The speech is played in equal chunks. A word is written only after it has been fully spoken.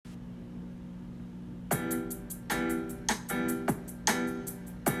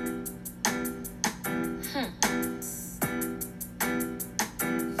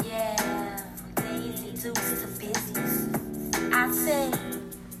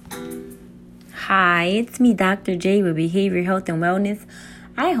Hi, it's me, Dr. J with Behavior Health and Wellness.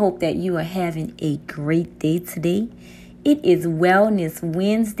 I hope that you are having a great day today. It is Wellness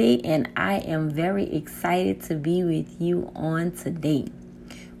Wednesday, and I am very excited to be with you on today.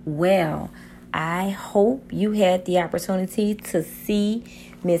 Well, I hope you had the opportunity to see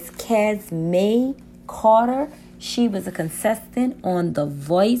Miss Casmay Carter. She was a contestant on The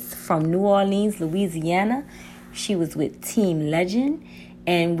Voice from New Orleans, Louisiana. She was with Team Legend,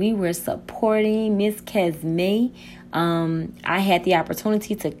 and we were supporting Miss Casmay. I had the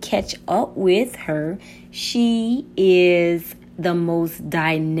opportunity to catch up with her. She is the most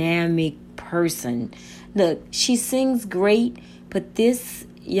dynamic person. Look, she sings great, but this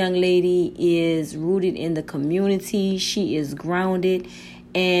young lady is rooted in the community. She is grounded.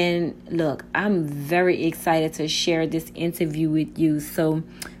 And look, I'm very excited to share this interview with you. So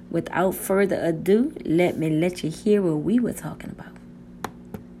without further ado, let you hear what we were talking about.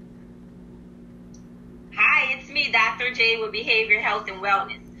 Hi, it's me, Dr. J with Behavior Health and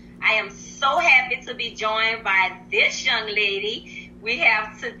Wellness. I am so happy to be joined by this young lady we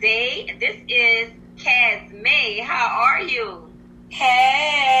have today. This is Casmay. How are you?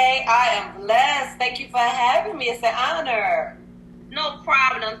 Hey, I am blessed. Thank you for having me. It's an honor. No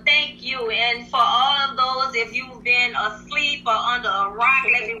problem. Thank you. And for all of those, if you've been asleep or under a rock,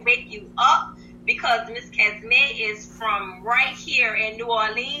 let me wake you up, because Miss Casmay is from right here in New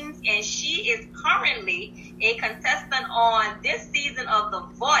Orleans, and she is currently a contestant on this season of The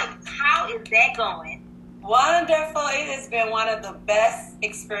Voice. How is that going? Wonderful. It has been one of the best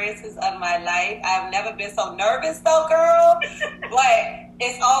experiences of my life. I've never been so nervous though, girl, but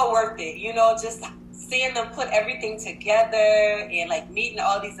it's all worth it. You know, just seeing them put everything together and like meeting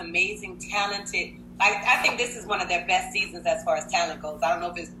all these amazing, talented. I think this is one of their best seasons as far as talent goes. I don't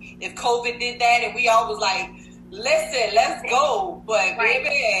know if COVID did that and we all was like, listen, let's go. But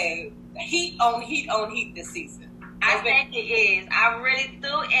baby, heat on heat this season. I think it is. I really do.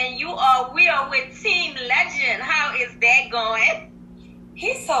 And we are with Team Legend. How is that going?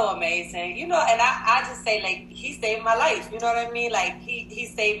 He's so amazing. You know, and I just say, like, he saved my life. You know what I mean? Like, he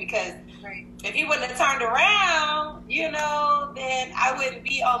saved, because if he wouldn't have turned around, you know, then I wouldn't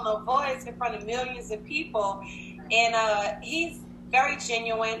be on The Voice in front of millions of people. And he's very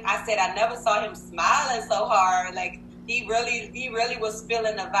genuine. I said I never saw him smiling so hard. Like, he really was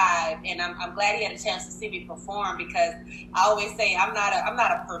feeling the vibe, and I'm glad he had a chance to see me perform, because I always say I'm not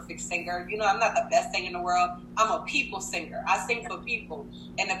a perfect singer. You know, I'm not the best singer in the world. I'm a people singer. I sing for people,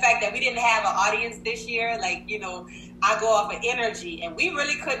 and the fact that we didn't have an audience this year, like, you know, I go off of energy, and we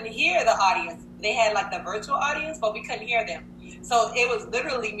really couldn't hear the audience. They had like the virtual audience, but we couldn't hear them. So it was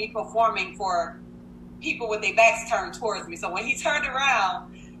literally me performing for people with their backs turned towards me. So when he turned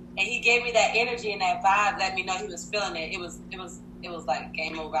around and he gave me that energy and that vibe, let me know he was feeling it. It was like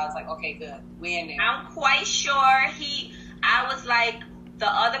game over. I was like, okay, good, we in there. I'm quite sure I was like the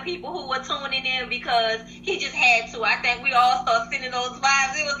other people who were tuning in, because he just had to. I think we all started sending those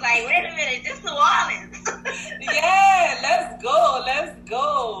vibes. It was like, wait a minute, this New Orleans. Yeah, let's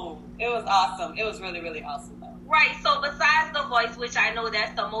go. It was awesome. It was really, really awesome. Right, so besides The Voice, which I know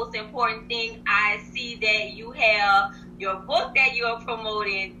that's the most important thing, I see that you have your book that you're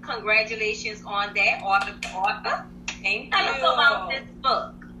promoting. Congratulations on that, author. Thank you. Tell us about this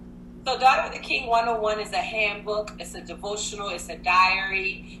book. So Daughter of the King 101 is a handbook. It's a devotional. It's a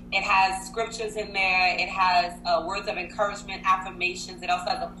diary. It has scriptures in there. It has words of encouragement, affirmations. It also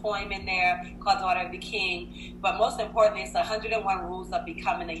has a poem in there called Daughter of the King. But most importantly, it's 101 rules of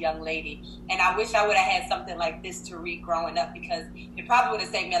becoming a young lady. And I wish I would have had something like this to read growing up, because it probably would have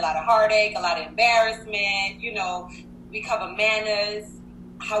saved me a lot of heartache, a lot of embarrassment. You know, we cover manners,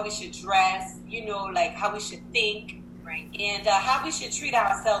 how we should dress, you know, like how we should think. And how we should treat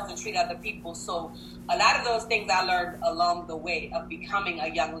ourselves and treat other people. So a lot of those things I learned along the way of becoming a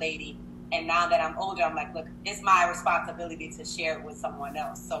young lady. And now that I'm older, I'm like, look, it's my responsibility to share it with someone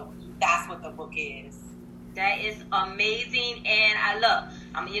else. So that's what the book is. That is amazing. And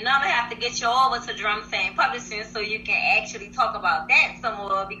you never have to get you over to Drum Sane Publishing so you can actually talk about that some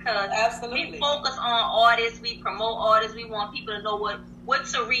more, because absolutely, we focus on artists, we promote artists, we want people to know what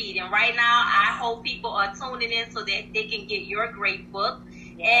to read. And right now, I hope people are tuning in so that they can get your great book.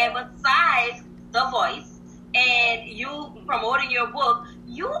 And besides The Voice and you promoting your book,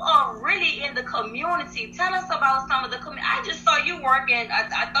 you are really in the community. Tell us about some of the community. I just saw you working, I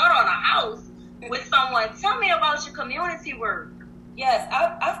thought, on a house with someone. Tell me about your community work. Yes,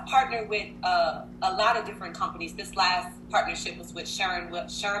 I've partnered with a lot of different companies. This last partnership was with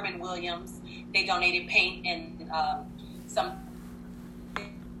Sherman Williams. They donated paint and some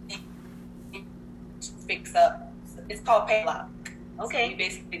fix up. It's called Paint Lock. Okay. So we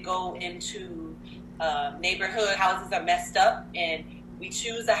basically go into neighborhood houses are messed up, and we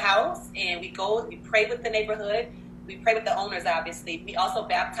choose a house and we pray with the neighborhood. We pray with the owners, obviously. We also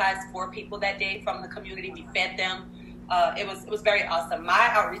baptized 4 people that day from the community. We fed them. It was very awesome. My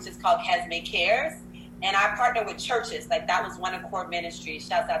outreach is called Kesme Cares, and I partner with churches. Like, that was One Accord Ministry.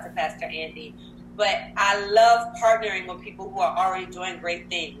 Shouts out to Pastor Andy. But I love partnering with people who are already doing great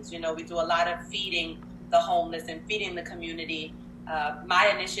things. You know, we do a lot of feeding the homeless and feeding the community.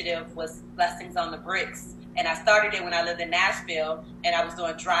 My initiative was Blessings on the Bricks. And I started it when I lived in Nashville, and I was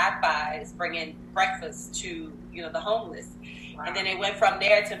doing drive-bys, bringing breakfast to, the homeless. Wow. And then it went from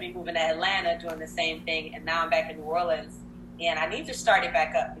there to me moving to Atlanta, doing the same thing. And now I'm back in New Orleans. And I need to start it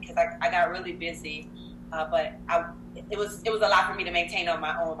back up because I got really busy. But it was a lot for me to maintain on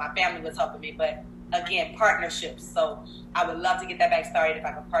my own. My family was helping me. But again, partnerships. So I would love to get that back started if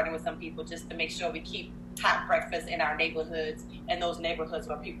I could partner with some people just to make sure we keep hot breakfast in our neighborhoods and those neighborhoods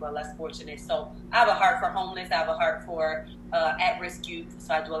where people are less fortunate. So I have a heart for homeless. I have a heart for at-risk youth.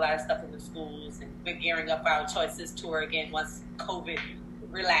 So I do a lot of stuff in the schools, and we're gearing up for our Choices tour again once COVID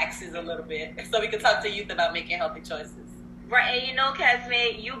relaxes a little bit, so we can talk to youth about making healthy choices. Right, and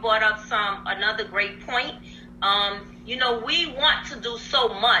Kesme, you brought up another great point. We want to do so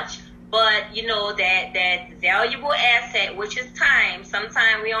much, but that valuable asset, which is time.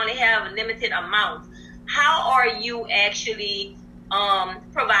 Sometimes we only have a limited amount. How are you actually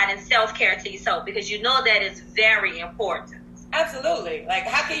providing self-care to yourself? Because that is very important. Absolutely. Like,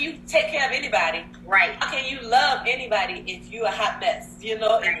 how can you take care of anybody? Right. How can you love anybody if you're a hot mess?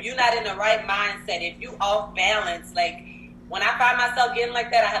 Right. If you're not in the right mindset, if you off balance. Like, when I find myself getting like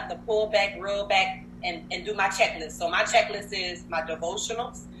that, I have to pull back, reel back, and do my checklist. So my checklist is my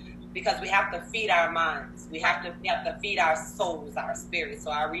devotionals, because we have to feed our minds. We have to feed our souls, our spirits.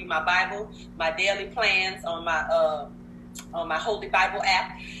 So I read my Bible, my daily plans on my Holy Bible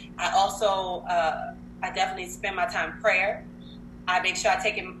app. I also I definitely spend my time in prayer. I make sure I'm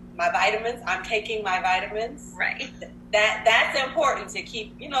taking my vitamins. Right. That's important to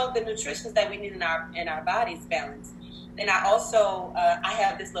keep the nutrition that we need in our bodies balanced. And I also I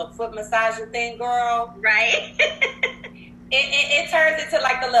have this little foot massager thing, girl. Right. It turns into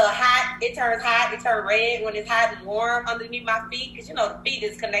like the little hot. It turns hot. It turns red when it's hot and warm underneath my feet, because the feet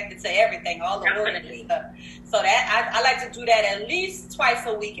is connected to everything, all the organs and stuff. So that I like to do that at least twice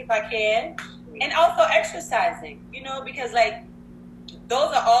a week if I can, and also exercising. Because like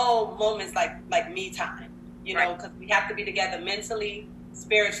those are all moments like me time. Because we have to be together mentally,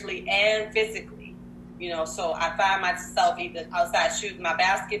 spiritually, and physically. So I find myself either outside shooting my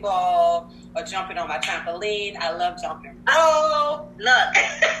basketball or jumping on my trampoline. I love jumping. Oh, look.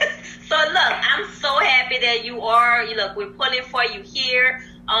 So look, I'm so happy that you are. We're pulling for you here.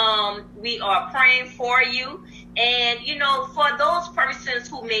 We are praying for you. And, for those persons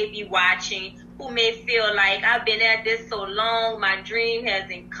who may be watching, who may feel like, I've been at this so long, my dream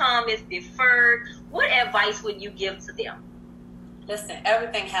hasn't come, it's deferred. What advice would you give to them? Listen,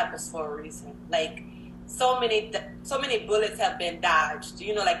 everything happens for a reason. Like, so many bullets have been dodged,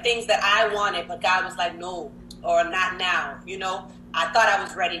 like things that I wanted, but God was like, no, or not now. I thought I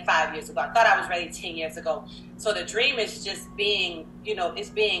was ready 5 years ago. I thought I was ready 10 years ago. So the dream is just being, it's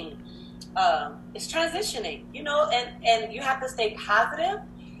transitioning, and you have to stay positive,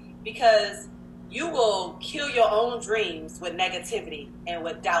 because you will kill your own dreams with negativity and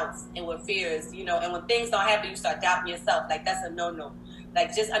with doubts and with fears, and when things don't happen, you start doubting yourself. Like, that's a no-no.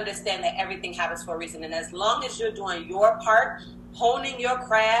 Like, just understand that everything happens for a reason. And as long as you're doing your part, honing your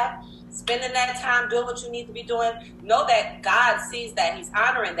craft, spending that time doing what you need to be doing, know that God sees that. He's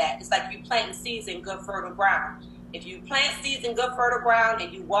honoring that. It's like you planting seeds in good fertile ground. If you plant seeds in good fertile ground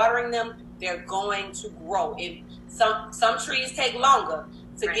and you watering them, they're going to grow. Some trees take longer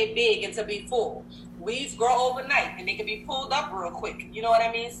to get big and to be full. Weeds grow overnight and they can be pulled up real quick. You know what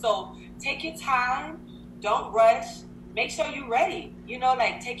I mean? So take your time. Don't rush. Make sure you're ready.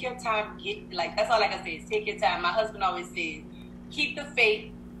 Take your time. That's all I can say is take your time. My husband always says, keep the faith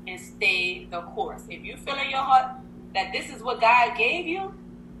and stay the course. If you feel in your heart that this is what God gave you,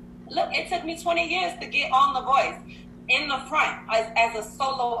 look, it took me 20 years to get on The Voice in the front as a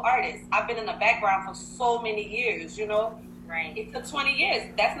solo artist. I've been in the background for so many years, Right. It took 20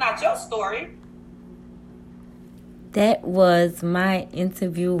 years. That's not your story. That was my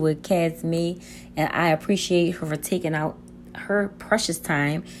interview with Kesme, and I appreciate her for taking out her precious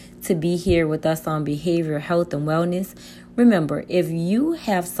time to be here with us on Behavioral Health and Wellness. Remember, if you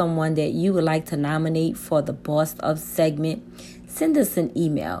have someone that you would like to nominate for the Boss Up segment, send us an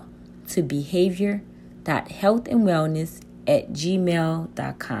email to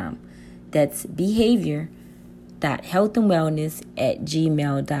behavior.healthandwellness@gmail.com. That's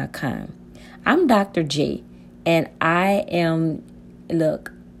behavior.healthandwellness@gmail.com. I'm Dr. J, and I am,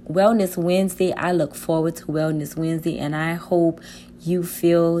 Wellness Wednesday. I look forward to Wellness Wednesday, and I hope you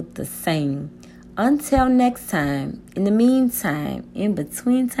feel the same. Until next time, in the meantime, in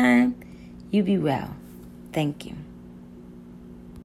between time, you be well. Thank you.